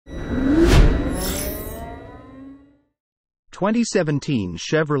2017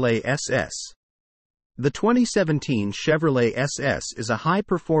 Chevrolet SS. The 2017 Chevrolet SS is a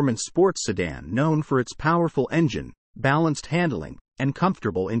high-performance sports sedan known for its powerful engine, balanced handling, and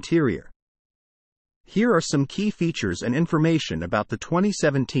comfortable interior. Here are some key features and information about the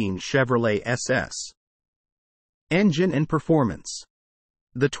 2017 Chevrolet SS. Engine and performance.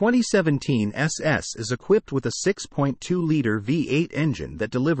 The 2017 SS is equipped with a 6.2-liter V8 engine that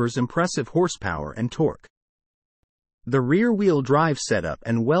delivers impressive horsepower and torque. The rear-wheel drive setup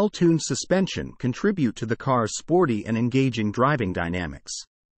and well-tuned suspension contribute to the car's sporty and engaging driving dynamics.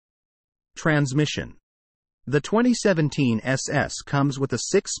 Transmission. The 2017 SS comes with a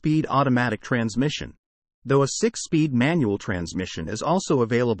 6-speed automatic transmission, though a 6-speed manual transmission is also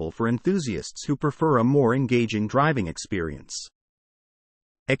available for enthusiasts who prefer a more engaging driving experience.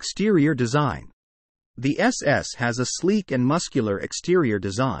 Exterior design. The SS has a sleek and muscular exterior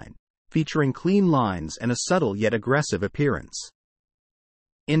design, featuring clean lines and a subtle yet aggressive appearance.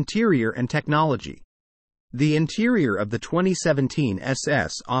 Interior and technology. The interior of the 2017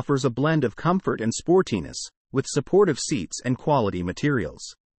 SS offers a blend of comfort and sportiness, with supportive seats and quality materials.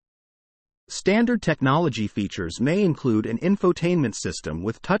 Standard technology features may include an infotainment system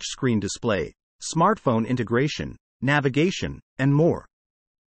with touchscreen display, smartphone integration, navigation, and more.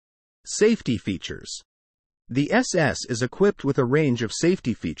 Safety features. The SS is equipped with a range of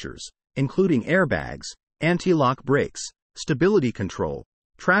safety features, including airbags, anti-lock brakes, stability control,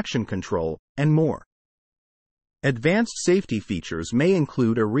 traction control, and more. Advanced safety features may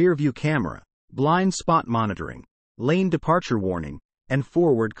include a rear-view camera, blind spot monitoring, lane departure warning, and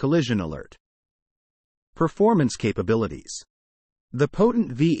forward collision alert. Performance capabilities. The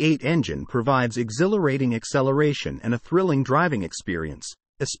potent V8 engine provides exhilarating acceleration and a thrilling driving experience,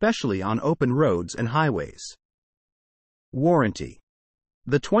 especially on open roads and highways. Warranty.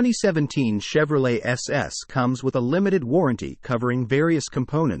 The 2017 Chevrolet SS comes with a limited warranty covering various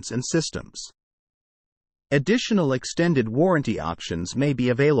components and systems. Additional extended warranty options may be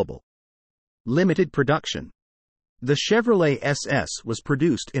available. Limited production. The Chevrolet SS was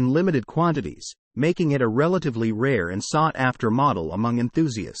produced in limited quantities, making it a relatively rare and sought-after model among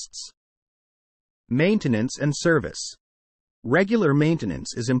enthusiasts. Maintenance and service. Regular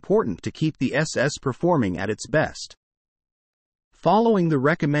maintenance is important to keep the SS performing at its best. Following the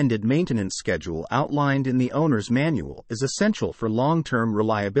recommended maintenance schedule outlined in the owner's manual is essential for long-term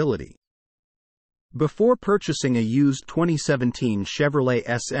reliability. Before purchasing a used 2017 Chevrolet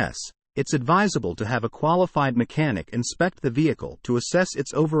SS, it's advisable to have a qualified mechanic inspect the vehicle to assess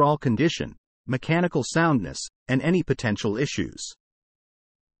its overall condition, mechanical soundness, and any potential issues.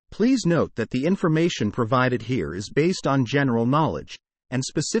 Please note that the information provided here is based on general knowledge, and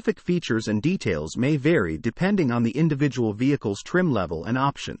specific features and details may vary depending on the individual vehicle's trim level and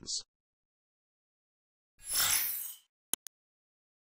options.